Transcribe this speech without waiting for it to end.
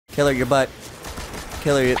Killer your butt.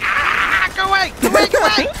 Killer your... Ah, go away! Go away! Go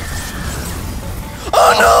away!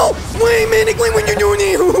 Oh no! Wait a minute, wait when you're doing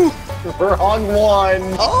it! Wrong one!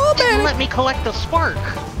 Oh Didn't man! let me collect the spark.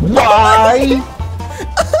 Why?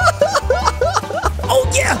 Oh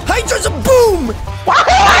yeah! Hydra's a boom!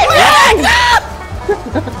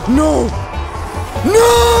 No!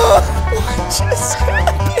 No! What just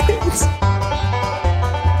happened?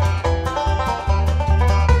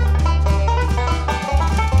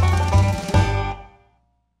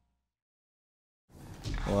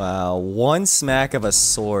 Wow, one smack of a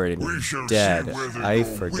sword and you're dead. I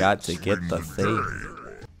forgot to get the thing.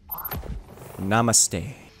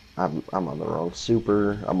 Namaste. I'm on the wrong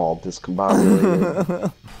super. I'm all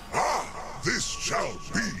discombobulated. This shall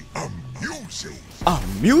be amusing.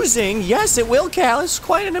 Amusing? Yes, it will, Cal. It's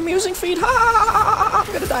quite an amusing feat. Ha!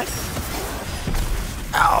 I'm gonna die.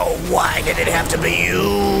 Oh, why did it have to be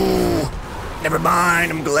you? Never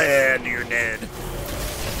mind, I'm glad you're dead.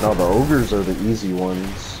 No, the ogres are the easy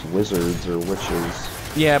ones. Wizards or witches.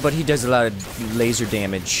 Yeah, but he does a lot of laser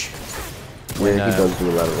damage. When, Yeah, he does do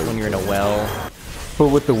a lot of when it. you're in a well. But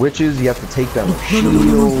with the witches, you have to take them.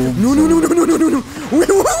 No.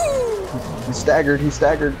 He staggered, he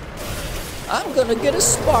staggered. I'm gonna get a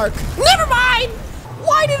spark. Never mind!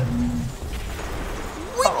 Why did...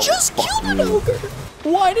 We just killed an ogre.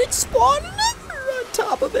 Why did spawn an ogre on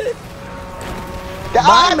top of it?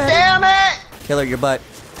 God damn it! Killer your butt.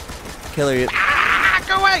 Killer your... Ah,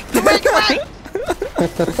 go away! Go away! Go away!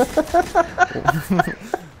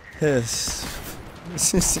 Yes.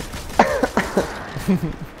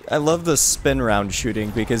 I love the spin round shooting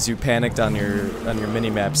because you panicked on your mini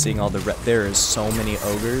map seeing all the there is so many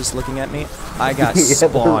ogres looking at me. I got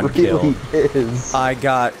spawn killed. Is. I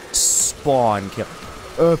got spawn killed.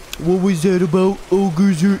 What was that about?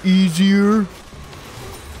 Ogres are easier?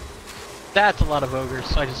 That's a lot of ogres,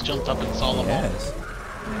 so I just jumped up and saw them all. Yes.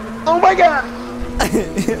 Oh my god!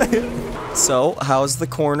 So, how's the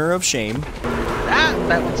corner of shame? Ah,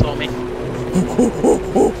 that one saw me.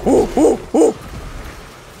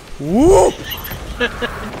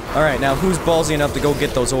 Alright, now who's ballsy enough to go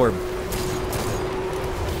get those orbs?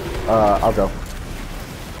 I'll go.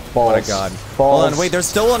 Balls. What a god. Balls. Hold on, wait, there's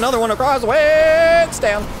still another one across the way. It's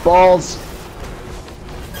down. Balls.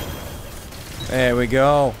 There we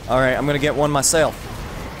go. Alright, I'm gonna get one myself.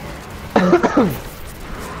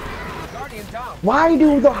 Why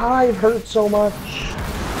do the hive hurt so much?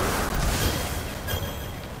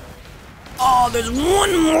 Oh, there's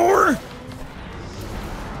one more!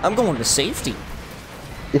 I'm going to safety.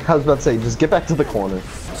 Yeah, I was about to say, just get back to the corner.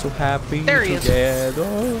 So happy There he is.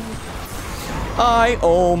 together. I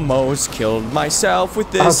almost killed myself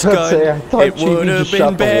with I was this about to say, I gun. thought It you would have just been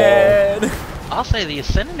shot the bad. I'll say the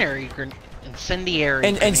incendiary And send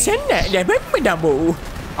that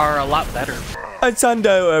are a lot better.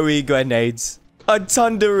 incendiary grenades.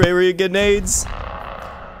 Incendiary grenades.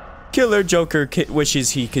 Killer Joker wishes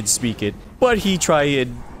he could speak it, but he try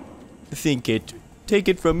and think it. Take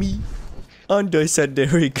it from me.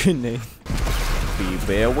 Incendiary grenade. Be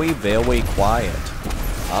very, very quiet.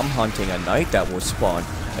 I'm hunting a knight that will spawn.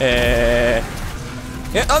 Yeah,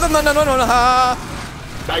 oh, no, ha!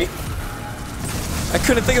 Knight. I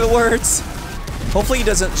couldn't think of the words. Hopefully he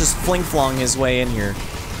doesn't just fling-flong his way in here.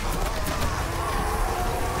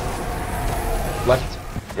 Left.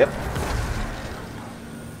 Yep.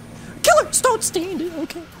 Killer, don't stand it,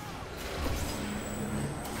 okay.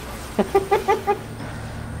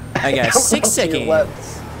 I got 6 seconds.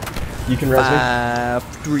 You can res me. 5,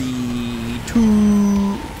 3, 2,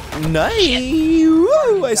 9.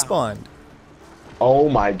 Woo, I spawned. Oh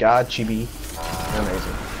my god, Chibi.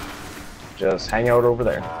 Amazing. Just hang out over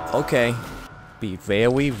there. Okay. Be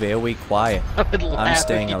very, very quiet. I would laugh I'm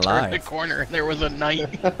staying if you turned the alive. corner and there was a knight.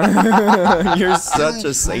 You're such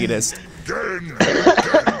a sadist. Again and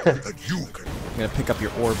again that you can. I'm gonna pick up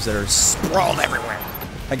your orbs that are sprawled everywhere.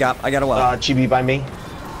 I got a well. Chibi by me.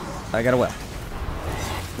 I got a well.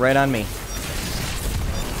 Right on me.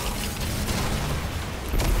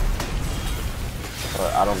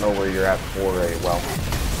 I don't know where you're at for a well.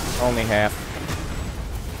 Only half.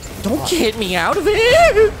 Don't get me out of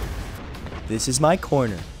it! This is my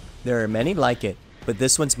corner. There are many like it, but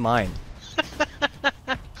this one's mine.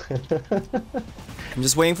 I'm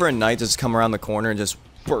just waiting for a knight to just come around the corner and just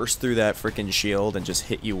burst through that freaking shield and just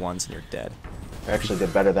hit you once and you're dead. We actually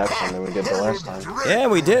did better that time than we did the last time. Yeah,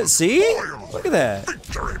 we did. See? Look at that.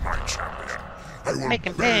 Victory, my champion. I will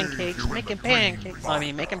Making bathe pancakes, you in making flame. pancakes. I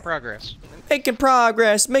mean, making progress. Making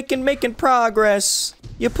progress, making progress.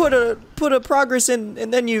 You put a progress in,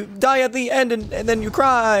 and then you die at the end, and then you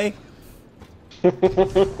cry.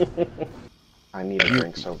 I need a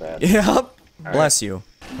drink so bad. Yep. Bless you.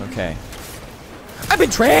 Okay. I've been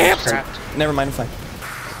trapped! Never mind, I'm fine.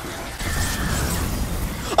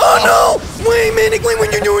 Oh no! Wait a minute, wait,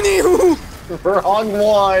 what you doing here? Wrong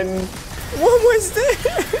one! What was that?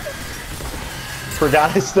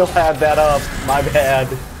 Forgot I still had that up. My bad.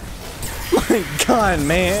 My god,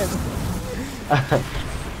 man.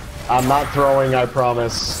 I'm not throwing, I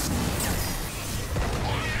promise.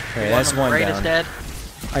 Okay, that's one Great down. is dead.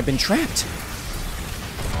 I've been trapped.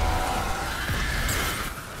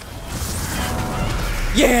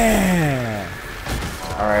 Yeah!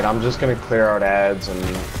 Alright, I'm just gonna clear out ads and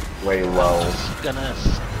lay low. Just gonna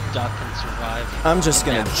duck and survive. I'm just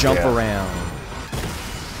gonna jump around.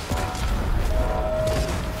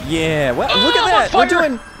 Yeah, well, look at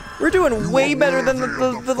that! We're doing way better than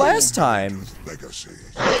the last time. Legacy.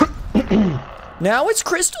 Now it's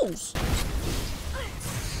crystals.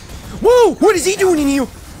 Whoa! What is he doing in here?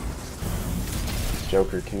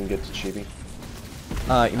 Joker, can you get to Chibi?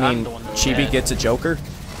 You mean the one that's Chibi dead. gets a Joker?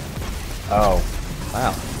 Oh.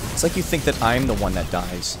 Wow. It's like you think that I'm the one that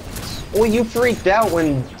dies. Well, you freaked out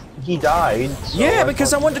when he died. So Yeah,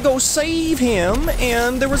 because I thought- wanted to go save him,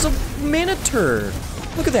 and there was a Minotaur.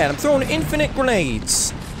 Look at that, I'm throwing infinite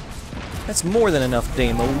grenades. That's more than enough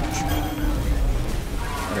damage.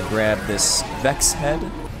 I'm gonna grab this Vex head.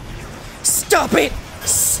 Stop it!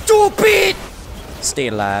 Stop it! Stay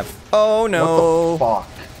alive. Oh no. What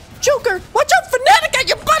the fuck? Joker, watch out, fanatic at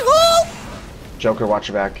your butthole! Joker, watch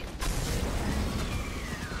your back.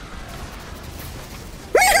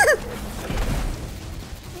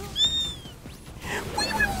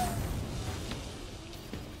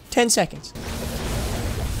 10 seconds.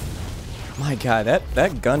 My god,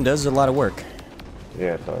 that gun does a lot of work.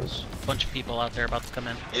 Yeah, it does. Bunch of people out there about to come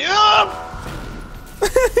in.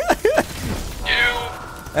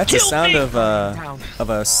 That's the sound of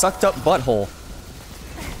a sucked up butthole.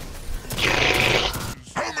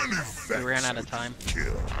 How many We ran out of vets time. would you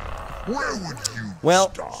kill? Where would you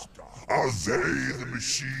Well- stop? Are they the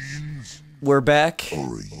machines? We're back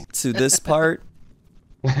Or are you? to this part.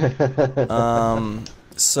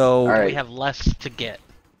 So Alright. We have less to get.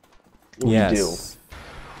 We yes. do.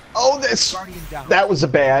 Oh, that was a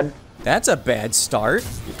bad. That's a bad start.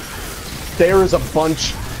 There is a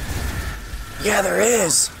bunch. Yeah, there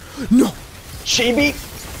is. No, Chibi.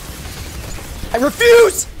 I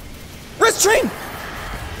refuse. Rest train.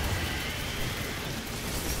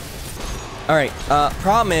 All right.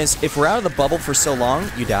 Problem is, if we're out of the bubble for so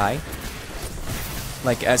long, you die.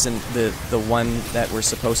 Like, as in the one that we're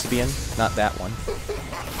supposed to be in, not that one.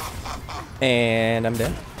 And I'm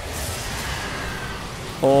dead.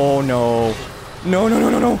 Oh no. No, no, no,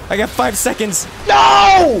 no, no. I got 5 seconds.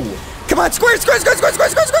 No! Come on, square, square, square, square, square,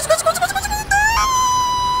 square, square, square, square, square, square, square.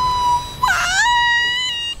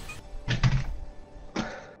 Why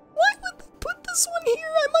would they put this one here?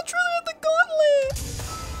 I'd much rather have the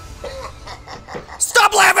gauntlet.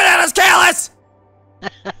 Stop laughing at us, Callus!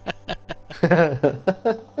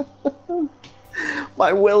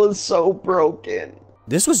 My will is so broken.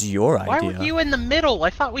 This was your Why idea. were you in the middle? I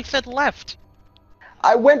thought we said left.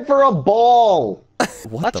 I went for a ball.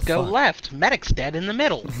 What Let's the go fuck? left. Medic's dead in the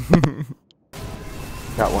middle.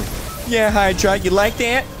 Got one. Yeah, Hydra, you like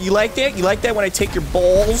that? You like that? You like that when I take your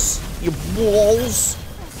balls? Your balls?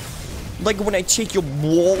 Like when I take your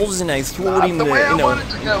balls and I throw it in the,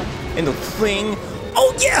 in the thing?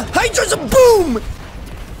 Oh yeah, Hydra's a boom!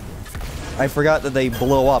 I forgot that they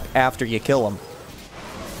blow up after you kill them.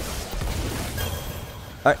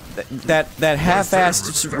 That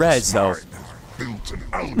half-assed res though. Built an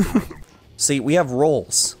algorithm. See, we have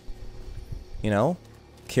roles. You know?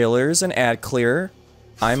 Killers and ad clearer.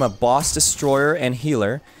 I'm a boss destroyer and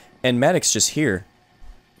healer. And Medic's just here.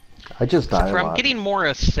 I just died a I'm lot. getting more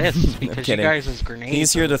assists because you kidding. guys' grenades.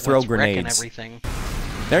 He's here are to throw what's wrecking grenades. Everything.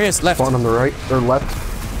 There he is, left. Spawn on the right or left.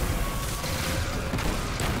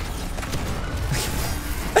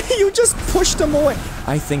 You just pushed him away.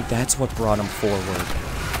 I think that's what brought him forward.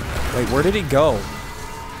 Wait, where did he go?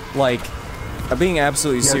 Like, I'm being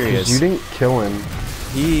absolutely Yeah, 'cause serious. you didn't kill him.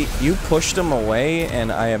 You pushed him away,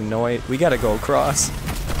 and I have no idea. We gotta go across.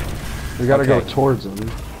 We gotta go Okay. towards him.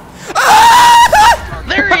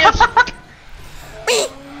 There he is.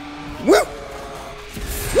 Woo!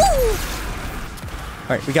 Woo!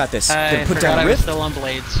 Alright, we got this. I Gonna put forgot down I a was rip. still on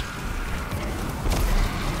blades.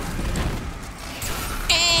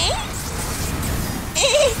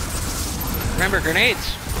 Remember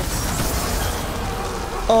grenades.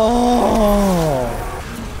 Oh!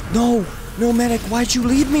 No! No, Medic, why'd you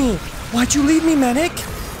leave me? Why'd you leave me, Medic?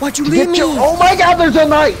 Why'd you leave me? Oh my god, there's a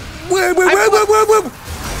knight! Wait!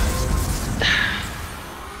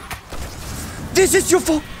 This is your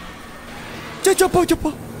fault. It's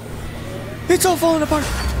all falling apart.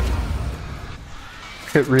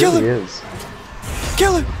 It really is.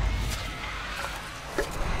 Kill her.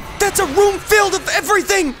 That's a room filled of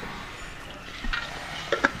everything.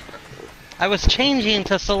 I was changing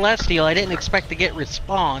to Celestial. I didn't expect to get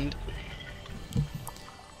respawned.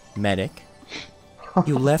 Medic,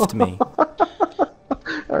 you left me.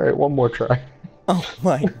 Alright, one more try. Oh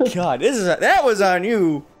my god, that was on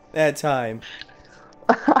you that time.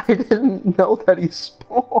 I didn't know that he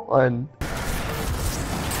spawned.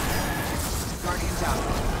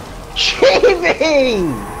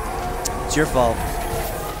 Cheating! It's your fault.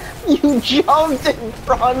 You jumped in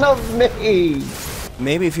front of me!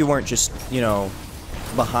 Maybe if you weren't just, you know,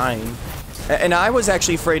 behind. And I was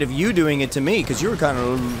actually afraid of you doing it to me, because you were kind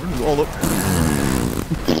of all up.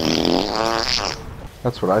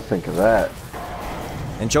 That's what I think of that.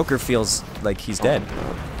 And Joker feels like he's dead.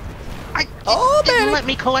 It didn't let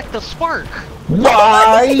me collect the spark.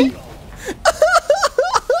 Why?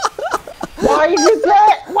 Why did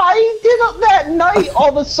that knight all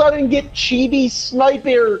of a sudden get chibi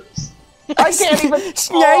snipers? I can't even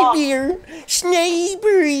Sniper!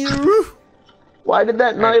 Why did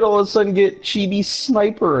that knight all of a sudden get chibi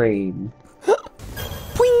sniper aim?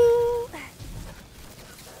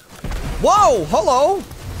 Whoa! Hello!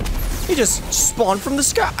 He just spawned from the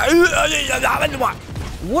sky.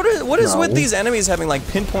 What is with these enemies having like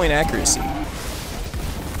pinpoint accuracy?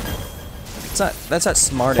 That's not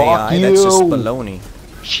smart AI. That's just baloney.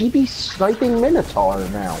 Chibi sniping Minotaur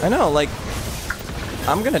now. I know, like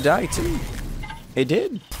I'm gonna die too. It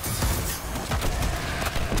did.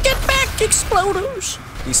 Get back, exploders!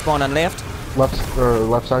 You spawn on left. Left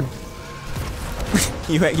side.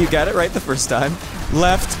 You got it right the first time.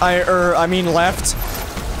 Left. I mean left.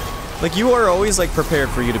 Like you are always like prepared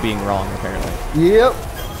for you to being wrong apparently. Yep.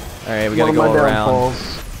 All right, we gotta go around.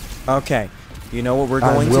 Okay. You know what we're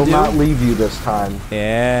going to do? I will not leave you this time.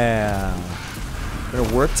 Yeah. We're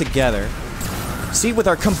gonna work together. See, with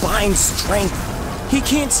our combined strength, he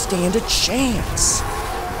can't stand a chance.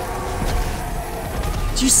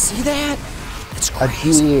 Do you see that? It's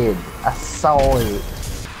crazy. I did. I saw it.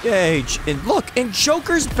 Yay! And look, and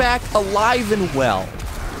Joker's back alive and well.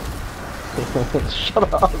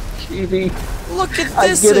 Shut up, Chibi. Look at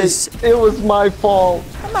this. I get it. It was my fault.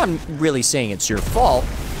 I'm not really saying it's your fault.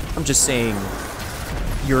 I'm just saying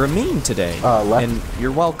you're a meme today. Left. And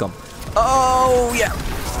you're welcome. Oh, yeah.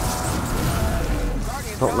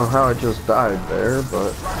 Don't know how I just died there,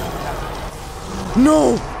 but...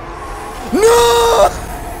 No! No!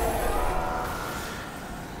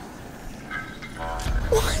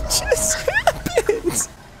 What just happened?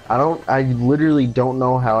 I literally don't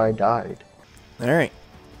know how I died. Alright.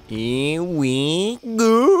 Here we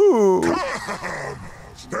go.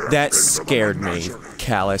 That scared me,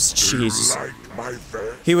 Callus. Jesus.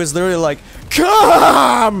 He was literally like,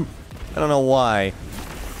 come! I don't know why.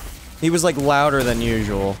 He was like louder than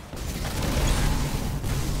usual.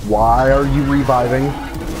 Why are you reviving?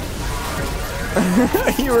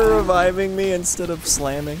 You were reviving me instead of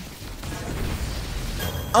slamming.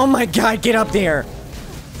 Oh my god, get up there!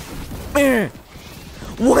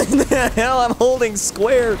 What the hell? I'm holding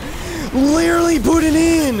square. Literally put it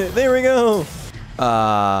in! There we go.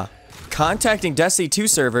 Contacting Destiny 2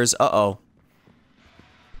 servers. Uh-oh.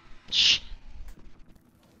 Shh.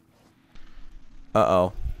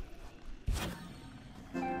 Uh-oh.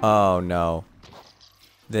 Oh, no.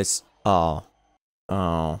 This... Oh.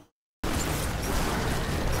 Oh.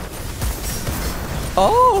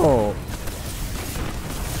 Oh!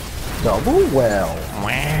 Double well.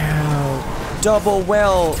 Wow. Double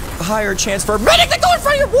well. Higher chance for medic to go in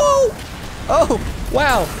front of you! Whoa! Oh,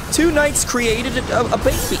 wow. 2 knights created a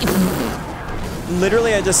baby.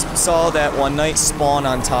 Literally, I just saw that one knight spawn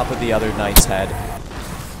on top of the other knight's head.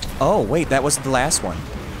 Oh, wait, that was the last one.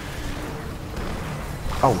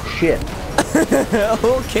 Oh, shit.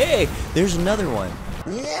 Okay, there's another one.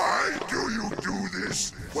 Why do you do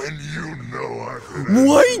this when you know I could?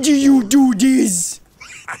 Why do you do this?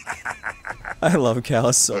 I love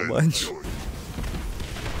Callus so much.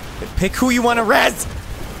 Pick who you want to res!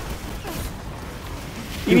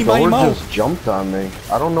 Dude, just jumped on me.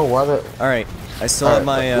 I don't know why that... Alright, I still have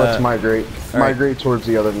my, let's migrate. Migrate towards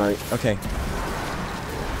the other knight. Okay.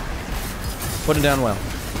 Put him down well.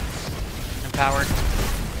 Empowered.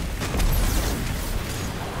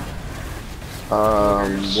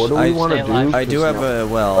 What do we want to do? I do have a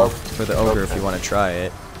well for the ogre if you want to try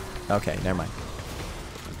it. Okay, never mind.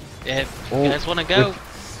 If you guys want to go.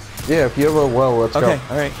 Yeah, if you have a well, let's go. Okay,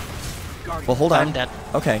 alright. Well, hold on. I'm dead.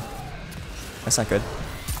 Okay. That's not good.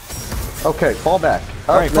 Okay, fall back.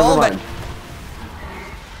 Alright, fall back.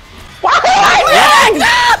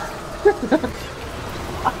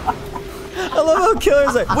 Well,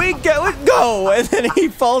 Killer's like, we go, and then he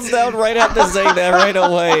falls down right after saying that right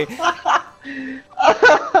away.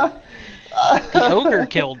 The ogre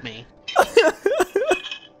killed me.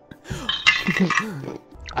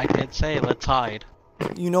 I did say let's hide.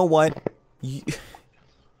 You know what,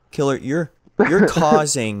 Killer, you're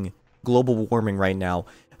causing global warming right now.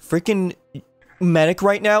 Freaking Medic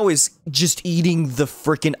right now is just eating the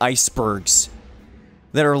freaking icebergs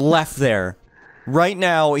that are left there. Right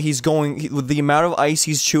now, he's going with the amount of ice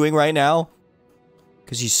he's chewing right now,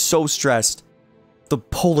 because he's so stressed. The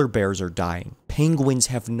polar bears are dying. Penguins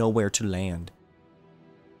have nowhere to land.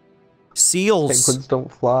 Seals. Penguins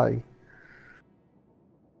don't fly.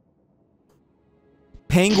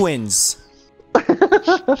 Penguins.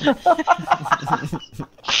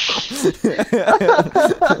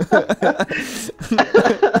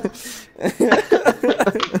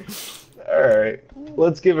 Alright,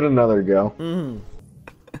 let's give it another go.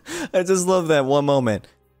 I just love that one moment.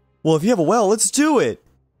 Well, if you have a well, let's do it.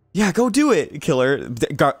 Yeah, go do it, Killer.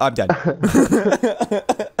 I'm done.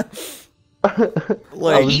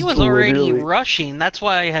 Like, He was already rushing, that's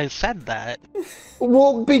why I said that.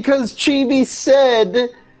 Well, because Chibi said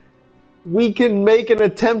we can make an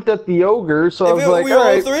attempt at the ogre, so I was like,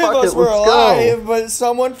 alright, all three fuck of us it, were let's alive, go. but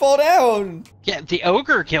someone fall down. Yeah, the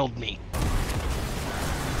ogre killed me.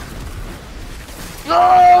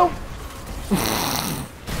 No!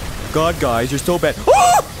 God, guys, you're so bad.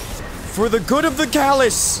 For the good of the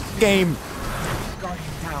Callus game.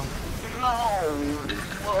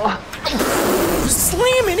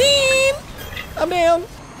 Slamming in. I'm down.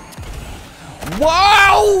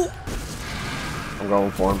 Wow! I'm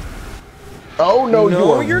going for him. Oh no, you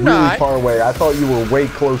are you're really not. far away. I thought you were way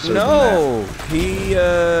closer No, he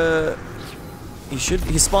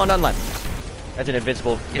spawned on left. That's an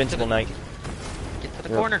invincible knight. Get to the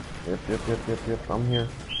corner. Yep, I'm here.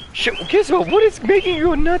 Gizmo, what is making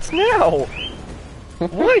you nuts now?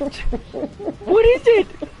 What? What is it?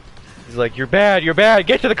 He's like, you're bad,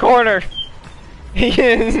 get to the corner.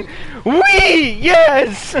 Yes. Wee!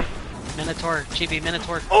 Yes! Minotaur, Chibi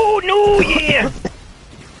Minotaur. Oh no, yeah!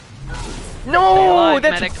 No, Stay alive,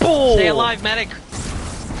 that's medic. bull! Stay alive, medic.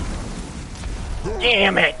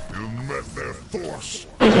 Damn it! You met their force.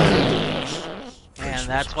 And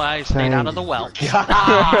that's why I stayed out of the well.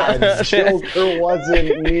 God, Joker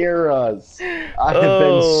wasn't near us. I have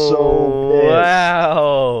been so pissed.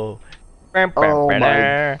 Wow! Oh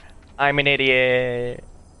my. I'm an idiot.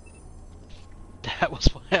 That was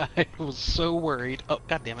why I was so worried. Oh,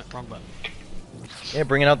 god damn it, wrong button. Yeah,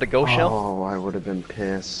 bringing out the ghost shell. Oh, I would have been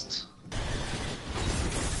pissed.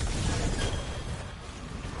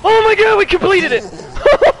 Oh my god, we completed it!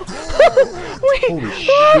 Holy shit.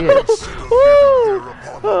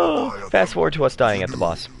 Oh. Fast forward to us dying at the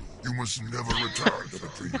boss. You must never return to the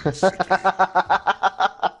previous city.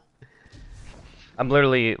 I'm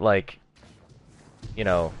literally like, you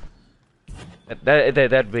know,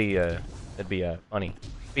 that'd be funny.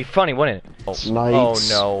 Be funny, wouldn't it? Oh,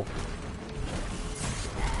 Nice. Oh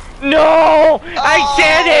no! No! I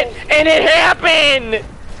said it, and it happened.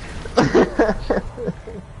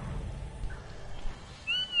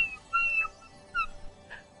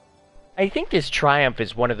 I think this triumph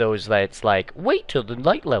is one of those that's like, wait till the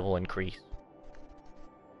light level increase.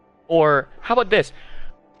 Or, how about this?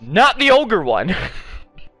 Not the ogre one!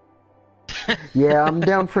 Yeah, I'm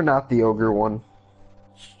down for not the ogre one.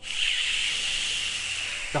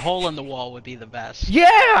 The hole in the wall would be the best.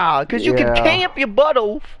 Yeah! Because you can Yeah. camp your butt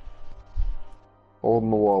off! Hole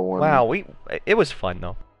in the wall one. Wow, it was fun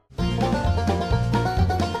though.